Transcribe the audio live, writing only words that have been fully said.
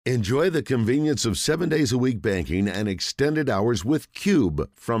Enjoy the convenience of 7 days a week banking and extended hours with Cube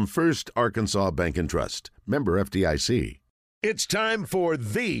from First Arkansas Bank and Trust. Member FDIC. It's time for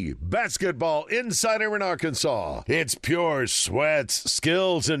the basketball insider in Arkansas. It's pure sweats,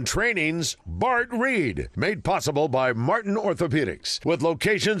 skills, and trainings. Bart Reid, made possible by Martin Orthopedics, with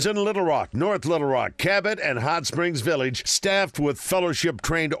locations in Little Rock, North Little Rock, Cabot, and Hot Springs Village, staffed with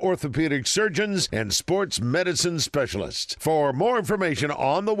fellowship-trained orthopedic surgeons and sports medicine specialists. For more information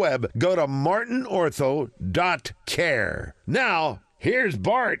on the web, go to martinortho.care. Now, here's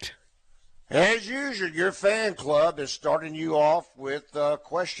Bart. As usual, your fan club is starting you off with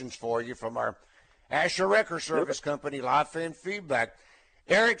questions for you from our Asher Record Service Company live fan feedback.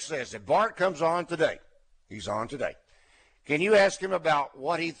 Eric says, if Bart comes on today, he's on today, can you ask him about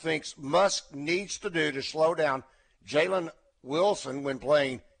what he thinks Musk needs to do to slow down Jalen Wilson when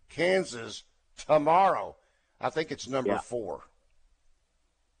playing Kansas tomorrow? I think it's number 4.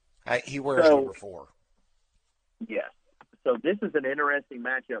 He wears number 4. Yes. So this is an interesting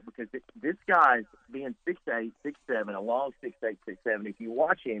matchup because this guy's being 6'8", 6'7", a long 6'8", 6'7". If you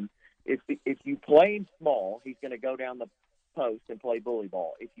watch him, if you play him small, he's going to go down the post and play bully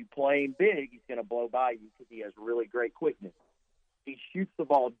ball. If you play him big, he's going to blow by you because he has really great quickness. He shoots the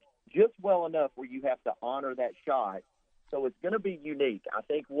ball just well enough where you have to honor that shot. So it's going to be unique. I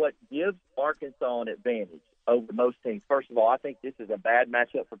think what gives Arkansas an advantage over most teams, first of all, I think this is a bad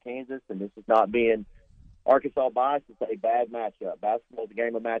matchup for Kansas, and this is not being – Arkansas bias is a bad matchup. Basketball is a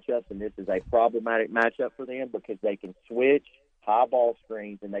game of matchups, and this is a problematic matchup for them because they can switch high ball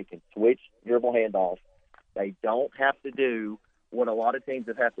screens and they can switch dribble handoffs. They don't have to do what a lot of teams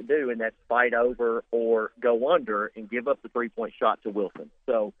have to do, and that's fight over or go under and give up the three-point shot to Wilson.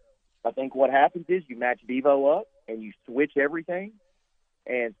 So I think what happens is you match Devo up and you switch everything,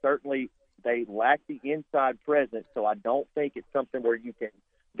 and certainly they lack the inside presence, so I don't think it's something where you can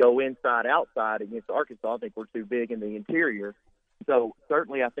go inside, outside against Arkansas. I think we're too big in the interior. So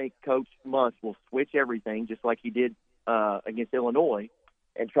certainly I think Coach Musk will switch everything just like he did against Illinois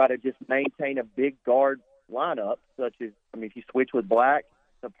and try to just maintain a big guard lineup such as, if you switch with Black,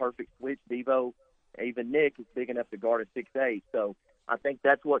 the perfect switch. Devo, even Nick is big enough to guard a 6'8". So I think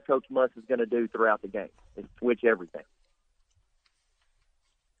that's what Coach Musk is going to do throughout the game is switch everything.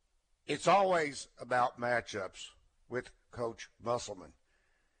 It's always about matchups with Coach Musselman.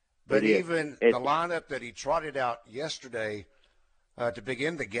 But even the lineup that he trotted out yesterday to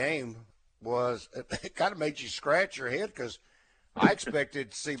begin the game it kind of made you scratch your head because I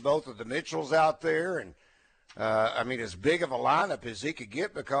expected to see both of the Mitchells out there and, as big of a lineup as he could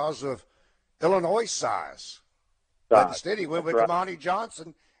get because of Illinois' size. But instead he went with Kamani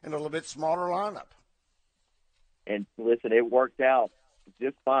Johnson in a little bit smaller lineup. And, listen, it worked out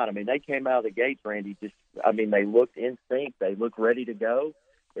just fine. They came out of the gates, Randy, they looked in sync. They looked ready to go.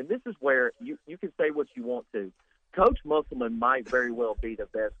 And this is where you can say what you want to. Coach Musselman might very well be the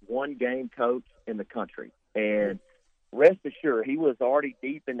best one-game coach in the country. And rest assured, he was already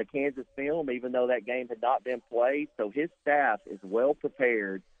deep in the Kansas film, even though that game had not been played. So his staff is well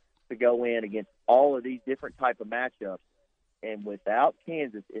prepared to go in against all of these different type of matchups. And without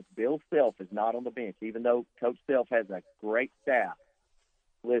Kansas, if Bill Self is not on the bench, even though Coach Self has a great staff,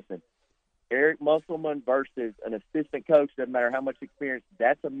 listen, Eric Musselman versus an assistant coach, doesn't matter how much experience,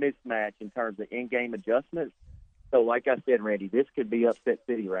 that's a mismatch in terms of in-game adjustments. So like I said, Randy, this could be upset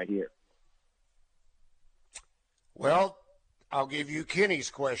city right here. Well, I'll give you Kenny's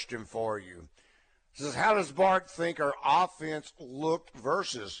question for you. It says, how does Bart think our offense looked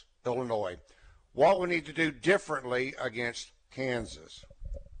versus Illinois? What we need to do differently against Kansas?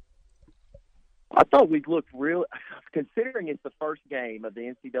 I thought we looked real, considering it's the first game of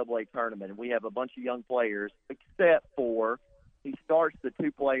the NCAA tournament, and we have a bunch of young players, except for he starts the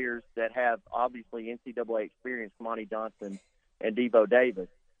two players that have obviously NCAA experience, Monty Johnson and Devo Davis.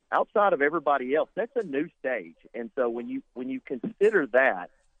 Outside of everybody else, that's a new stage. And so when you consider that,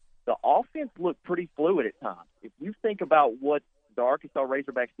 the offense looked pretty fluid at times. If you think about what the Arkansas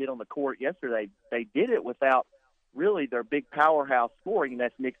Razorbacks did on the court yesterday, they did it without really their big powerhouse scoring, and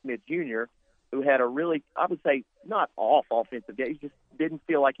that's Nick Smith Jr., who had a really, I would say, not off offensive game. He just didn't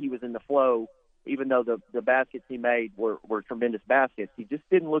feel like he was in the flow, even though the baskets he made were tremendous baskets. He just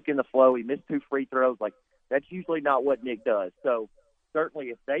didn't look in the flow. He missed 2 free throws. That's usually not what Nick does. So certainly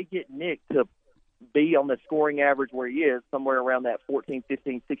if they get Nick to be on the scoring average where he is, somewhere around that 14,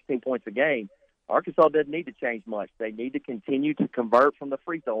 15, 16 points a game, Arkansas doesn't need to change much. They need to continue to convert from the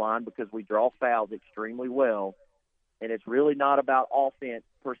free throw line because we draw fouls extremely well. And it's really not about offense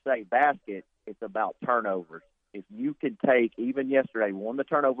per se, basket. It's about turnovers. If you could take, even yesterday, won the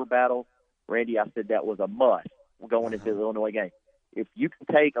turnover battle, Randy, I said that was a must going into the Illinois game. if you can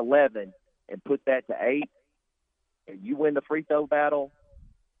take 11 and put that to 8, and you win the free throw battle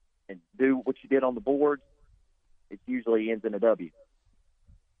and do what you did on the board, it usually ends in a W.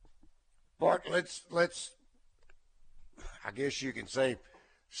 Bart, let's I guess you can say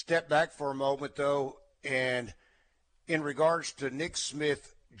step back for a moment though, and in regards to Nick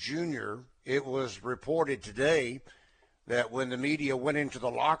Smith Jr., it was reported today that when the media went into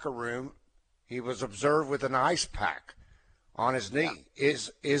the locker room, he was observed with an ice pack on his knee.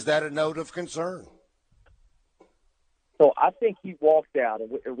 Is that a note of concern? So I think he walked out,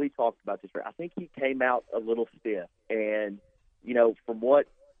 and we talked about this. I think he came out a little stiff. And, from what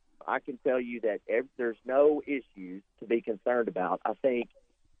I can tell you that there's no issues to be concerned about. I think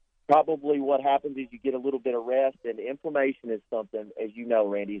probably what happens is you get a little bit of rest, and inflammation is something, as you know,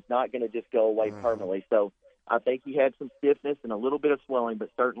 Randy, it's not going to just go away permanently. So I think he had some stiffness and a little bit of swelling, but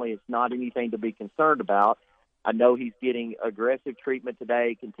certainly it's not anything to be concerned about. I know he's getting aggressive treatment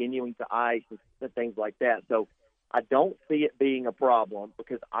today, continuing to ice and things like that. So I don't see it being a problem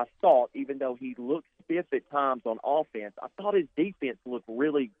because I thought, even though he looked stiff at times on offense, I thought his defense looked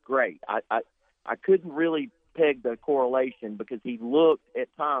really great. I couldn't really peg the correlation because he looked at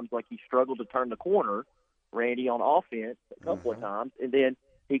times like he struggled to turn the corner, Randy, on offense a couple of times, and then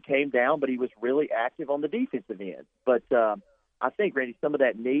he came down, but he was really active on the defensive end. But I think, Randy, some of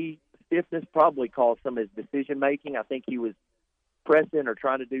that knee stiffness probably caused some of his decision making. I think he was pressing or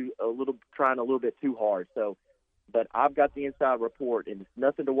trying a little bit too hard. So, but I've got the inside report, and it's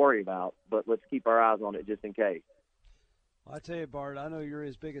nothing to worry about. But let's keep our eyes on it just in case. Well, I tell you, Bart, I know you're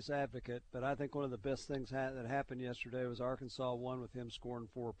his biggest advocate, but I think one of the best things that happened yesterday was Arkansas won with him scoring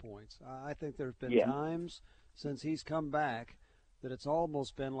 4 points. I think there's been times since he's come back that it's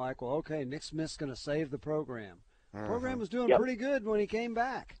almost been like, well, okay, Nick Smith's going to save the program. The program was doing pretty good when he came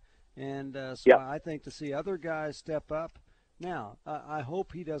back. And I think to see other guys step up. Now, I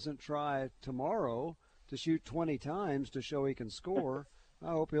hope he doesn't try tomorrow to shoot 20 times to show he can score.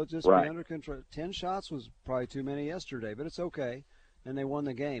 I hope he'll just be under control. 10 shots was probably too many yesterday, but it's okay. And they won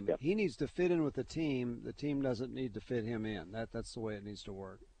the game. Yep. He needs to fit in with the team. The team doesn't need to fit him in. That's the way it needs to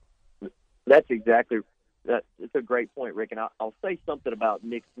work. That's exactly that. It's a great point, Rick. And I'll say something about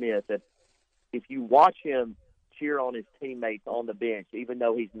Nick Smith that if you watch him cheer on his teammates on the bench, even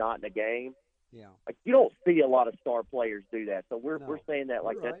though he's not in the game, like you don't see a lot of star players do that. So we're saying that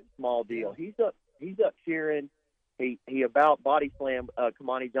like that's a small deal. Yeah. He's up cheering. He about body slammed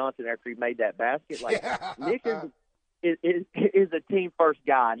Kamani Johnson after he made that basket. Like Nick is a team first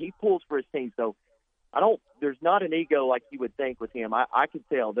guy, and he pulls for his team. So there's not an ego like you would think with him. I could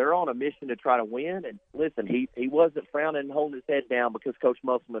tell they're on a mission to try to win. And listen, he wasn't frowning and holding his head down because Coach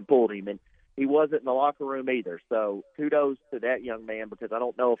Musselman pulled him, and he wasn't in the locker room either. So kudos to that young man, because I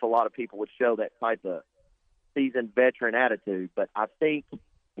don't know if a lot of people would show that type of seasoned veteran attitude. But I think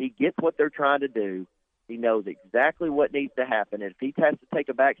he gets what they're trying to do. He knows exactly what needs to happen. And if he has to take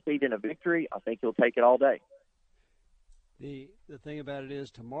a back seat in a victory, I think he'll take it all day. The thing about it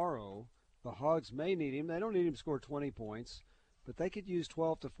is tomorrow the Hogs may need him. They don't need him to score 20 points, but they could use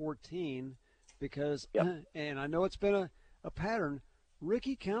 12 to 14 because, and I know it's been a pattern,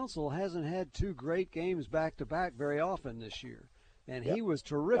 Ricky Council hasn't had 2 great games back-to-back very often this year. And he was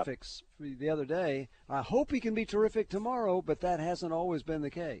terrific the other day. I hope he can be terrific tomorrow, but that hasn't always been the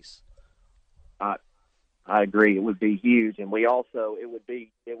case. I agree. It would be huge, and it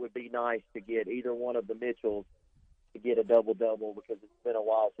would be nice to get either one of the Mitchells to get a double-double, because it's been a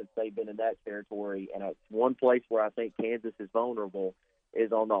while since they've been in that territory. And it's one place where I think Kansas is vulnerable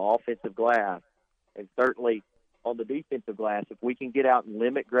is on the offensive glass, and certainly on the defensive glass. If we can get out and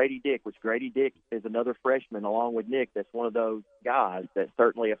limit Grady Dick, which Grady Dick is another freshman along with Nick, that's one of those guys that's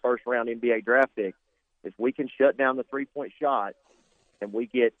certainly a first-round NBA draft pick. If we can shut down the three-point shot and we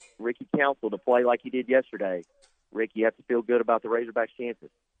get Ricky Council to play like he did yesterday, Rick, you have to feel good about the Razorbacks' chances.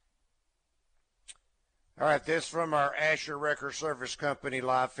 All right, this from our Asher Record Service Company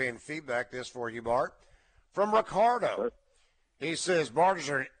live fan feedback. This for you, Bart. From Ricardo. He says, Bart, is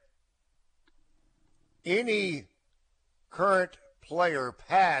there any current player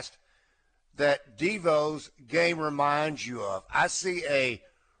past that Devo's game reminds you of? I see a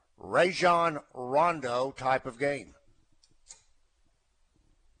Rajon Rondo type of game.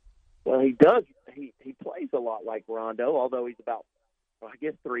 Well, he does. He plays a lot like Rondo, although he's about, I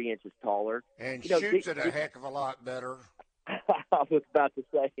guess, 3 inches taller. And shoots it a heck of a lot better. I was about to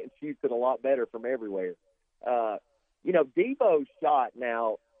say, and shoots it a lot better from everywhere. Devo's shot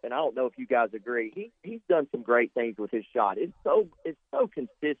now, and I don't know if you guys agree, he's done some great things with his shot. It's so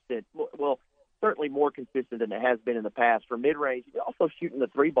consistent. Well, certainly more consistent than it has been in the past. For mid-range, he's also shooting the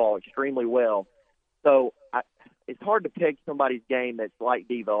 3 ball extremely well. So it's hard to pick somebody's game that's like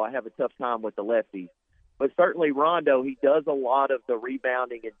Devo. I have a tough time with the lefties. But certainly Rondo, he does a lot of the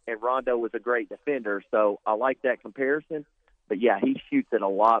rebounding, and Rondo was a great defender, so I like that comparison. But, yeah, he shoots it a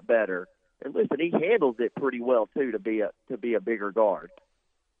lot better. And, listen, he handles it pretty well, too, to be a bigger guard.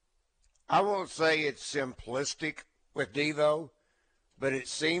 I won't say it's simplistic with Devo, but it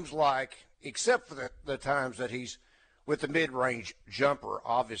seems like, except for the times that he's with the mid-range jumper,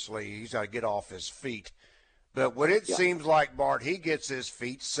 obviously he's got to get off his feet. But when it seems like, Bart, he gets his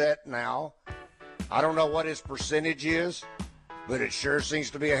feet set now, I don't know what his percentage is, but it sure seems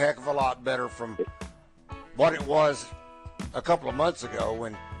to be a heck of a lot better from what it was a couple of months ago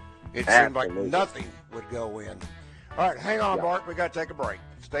when it seemed like nothing would go in. All right, hang on, Bart. We got to take a break.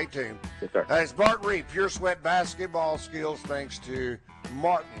 Stay tuned. Yes, sir. It's Bart Reid, Pure Sweat Basketball Skills, thanks to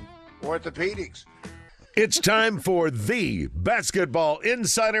Martin Orthopedics. It's time for the Basketball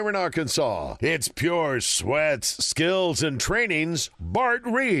Insider in Arkansas. It's Pure Sweats, Skills, and Trainings, Bart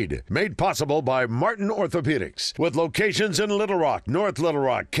Reid. Made possible by Martin Orthopedics. With locations in Little Rock, North Little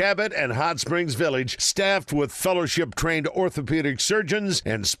Rock, Cabot, and Hot Springs Village. Staffed with fellowship-trained orthopedic surgeons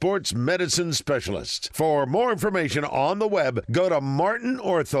and sports medicine specialists. For more information on the web, go to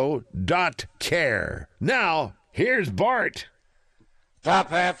martinortho.care. Now, here's Bart.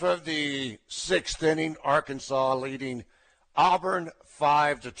 Top half of the sixth inning, Arkansas leading Auburn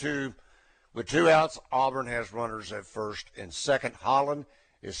 5-2. With 2 outs, Auburn has runners at first and second. Holland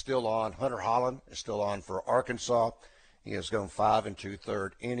is still on. Hunter Holland is still on for Arkansas. He has gone 5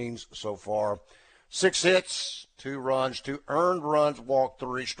 2/3 innings so far. 6 hits, 2 runs, 2 earned runs, walked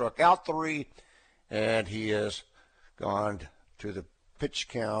 3, struck out 3, and he has gone to the pitch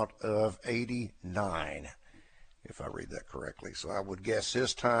count of 89. If I read that correctly. So I would guess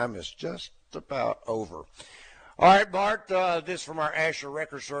his time is just about over. All right, Bart, this from our Asher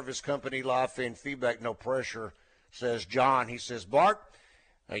Record Service Company, live fan feedback, no pressure, says John. He says, Bart,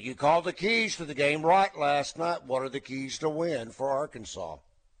 you called the keys to the game right last night. What are the keys to win for Arkansas?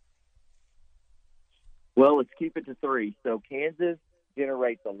 Well, let's keep it to 3. So Kansas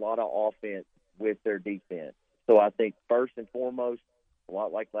generates a lot of offense with their defense. So I think first and foremost, a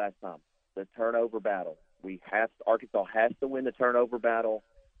lot like last time, the turnover battle. Arkansas has to win the turnover battle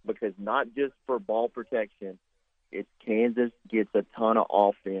because not just for ball protection, it's Kansas gets a ton of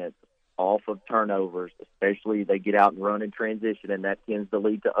offense off of turnovers, especially they get out and run in transition, and that tends to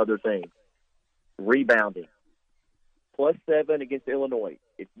lead to other things. Rebounding, +7 against Illinois.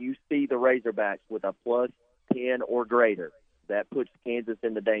 If you see the Razorbacks with a +10 or greater, that puts Kansas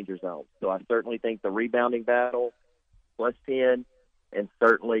in the danger zone. So I certainly think the rebounding battle, +10, and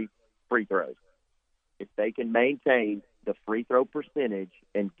certainly free throws. If they can maintain the free throw percentage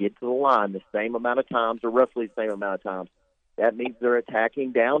and get to the line the same amount of times or roughly the same amount of times, that means they're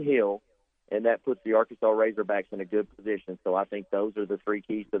attacking downhill, and that puts the Arkansas Razorbacks in a good position. So I think those are the 3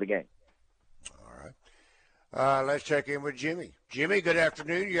 keys to the game. All right. Let's check in with Jimmy. Jimmy, good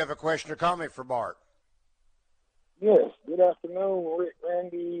afternoon. You have a question or comment for Bart? Yes. Good afternoon, Rick,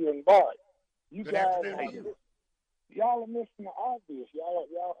 Randy, and Bart. Good afternoon. Y'all are missing the obvious. Y'all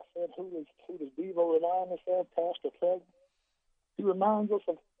said who does Devo remind us of? Pastor Plug. He reminds us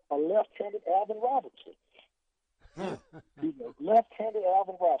of a left-handed Alvin Robertson. He's a left-handed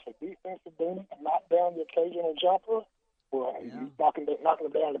Alvin Robertson, defensive end, knock down the occasional jumper. Well, he's knocking them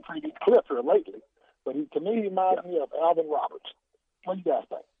down the pretty good clip here lately. But to me, he reminds me of Alvin Robertson. What do you guys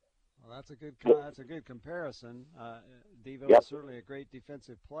think? Well, that's a good comparison. Devo is certainly a great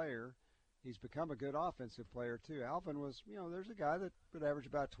defensive player. He's become a good offensive player, too. Alvin was, there's a guy that would average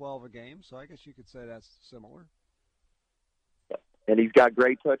about 12 a game, so I guess you could say that's similar. And he's got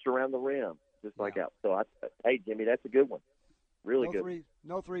great touch around the rim, just like Alvin. So, hey, Jimmy, that's a good one. Really good.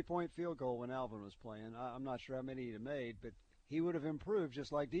 No three-point field goal when Alvin was playing. I'm not sure how many he'd have made, but he would have improved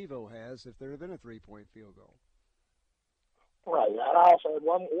just like Devo has if there had been a three-point field goal. Right. And I also had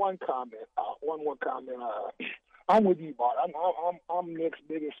one comment. One more comment. I'm with you, Bart. I'm Nick's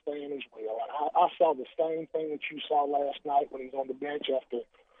biggest fan as well. I saw the same thing that you saw last night when he was on the bench after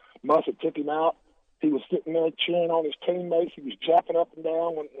Mussett took him out. He was sitting there cheering on his teammates. He was jumping up and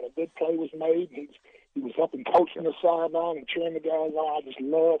down when a good play was made. He was up and coaching the sideline and cheering the guys on. I just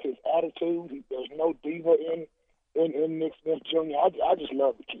love his attitude. There's no diva in Nick Smith Jr. I just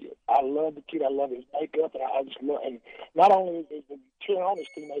love the kid. I love the kid. I love his makeup, and I just love. And not only is he cheering on his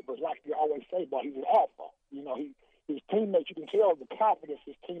teammate, but like you always say, but he's an alpha. His teammates, you can tell the confidence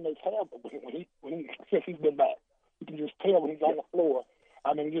his teammates have since he's been back. You can just tell when he's on the floor.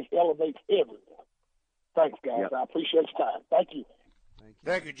 I mean, he just elevates everyone. Thanks, guys. Yep. I appreciate your time. Thank you.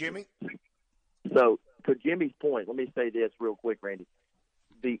 Thank you, Jimmy. So, to Jimmy's point, let me say this real quick, Randy.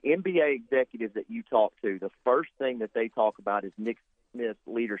 the NBA executives that you talk to, the first thing that they talk about is Nick Smith's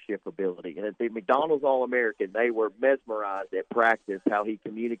leadership ability. And at the McDonald's All-American, they were mesmerized at practice, how he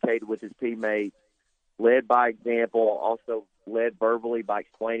communicated with his teammates, led by example, also led verbally by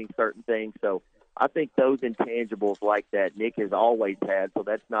explaining certain things. So I think those intangibles like that Nick has always had, so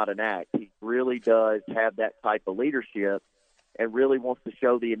that's not an act. He really does have that type of leadership and really wants to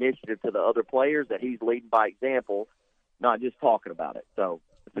show the initiative to the other players that he's leading by example, not just talking about it. So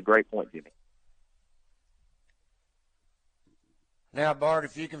it's a great point, Jimmy. Now, Bart,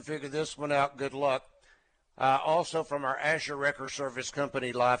 if you can figure this one out, good luck. Also from our Asher Record Service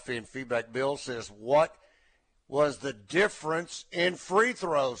Company live feed feedback, Bill says, what was the difference in free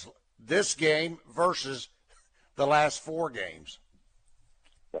throws this game versus the last 4 games?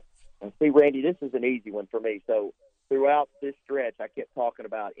 And see, Randy, this is an easy one for me. So throughout this stretch, I kept talking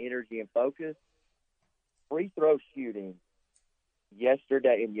about energy and focus. Free throw shooting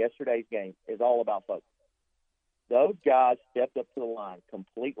in yesterday's game is all about focus. Those guys stepped up to the line,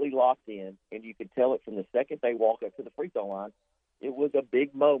 completely locked in, and you could tell it from the second they walked up to the free throw line. It was a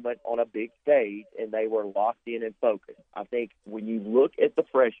big moment on a big stage, and they were locked in and focused. I think when you look at the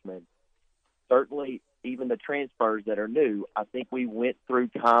freshmen, certainly even the transfers that are new, I think we went through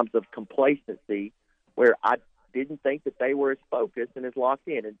times of complacency where I didn't think that they were as focused and as locked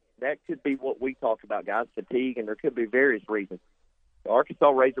in. And that could be what we talked about, guys, fatigue, and there could be various reasons. The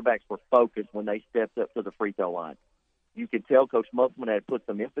Arkansas Razorbacks were focused when they stepped up to the free throw line. You could tell Coach Musselman had put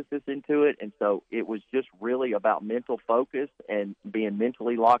some emphasis into it, and so it was just really about mental focus and being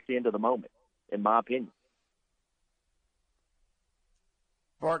mentally locked into the moment, in my opinion.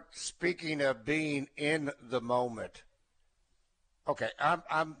 Bart, speaking of being in the moment, okay,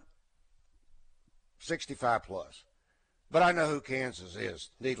 I'm 65 plus, but I know who Kansas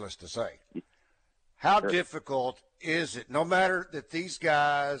is, needless to say. How difficult is it, no matter that these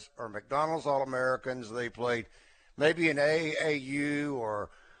guys are McDonald's All-Americans, they played maybe in AAU or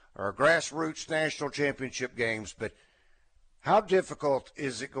grassroots national championship games, but how difficult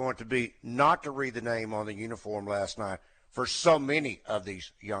is it going to be not to read the name on the uniform last night for so many of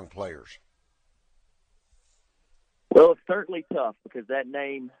these young players? Well, it's certainly tough because that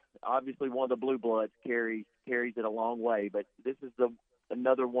name, obviously one of the blue bloods, carries it a long way, but this is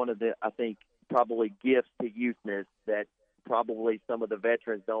another one of the, I think, probably gifts to youthness that probably some of the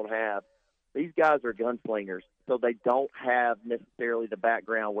veterans don't have. These guys are gunslingers, so they don't have necessarily the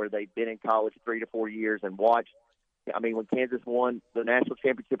background where they've been in college 3 to 4 years and watched. I mean, when Kansas won the national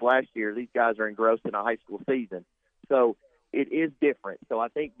championship last year, these guys are engrossed in a high school season. So it is different. So I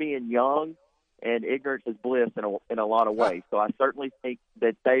think being young and ignorance is bliss in a lot of ways. So I certainly think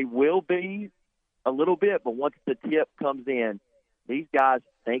that they will be a little bit, but once the tip comes in, these guys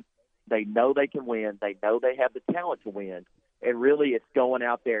think they know they can win. They know they have the talent to win. And really it's going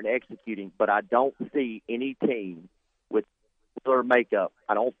out there and executing. But I don't see any team with their makeup.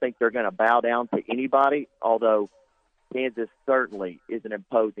 I don't think they're going to bow down to anybody, although Kansas certainly isn't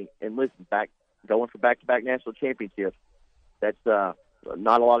imposing. And listen, going for back-to-back national championships, that's not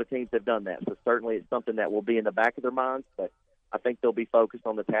a lot of teams have done that. So certainly it's something that will be in the back of their minds. But I think they'll be focused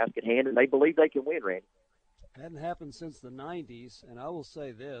on the task at hand, and they believe they can win, Randy. Hadn't happened since the 90s, and I will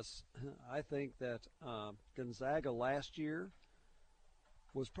say this. I think that Gonzaga last year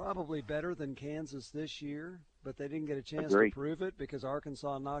was probably better than Kansas this year, but they didn't get a chance to prove it because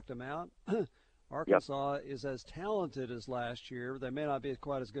Arkansas knocked them out. Arkansas is as talented as last year. They may not be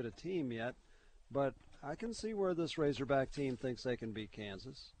quite as good a team yet, but I can see where this Razorback team thinks they can beat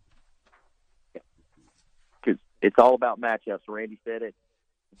Kansas. Because it's all about matchups. Randy said it.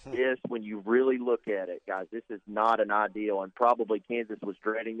 This, when you really look at it, guys, this is not an ideal, and probably Kansas was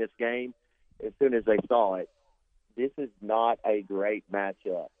dreading this game as soon as they saw it. This is not a great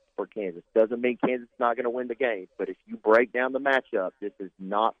matchup for Kansas. Doesn't mean Kansas is not going to win the game, but if you break down the matchup, this is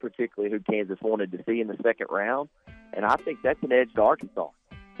not particularly who Kansas wanted to see in the second round, and I think that's an edge to Arkansas.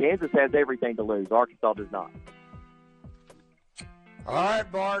 Kansas has everything to lose. Arkansas does not. All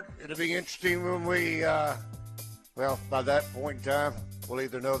right, Bart, it'll be interesting when we by that point in time, we'll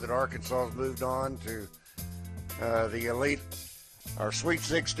either know that Arkansas has moved on to the Elite or Sweet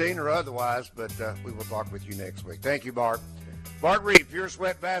 16 or otherwise, but we will talk with you next week. Thank you, Bart. Bart Reid, Pure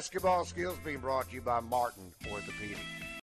Sweat Basketball Skills, being brought to you by Martin Orthopedics.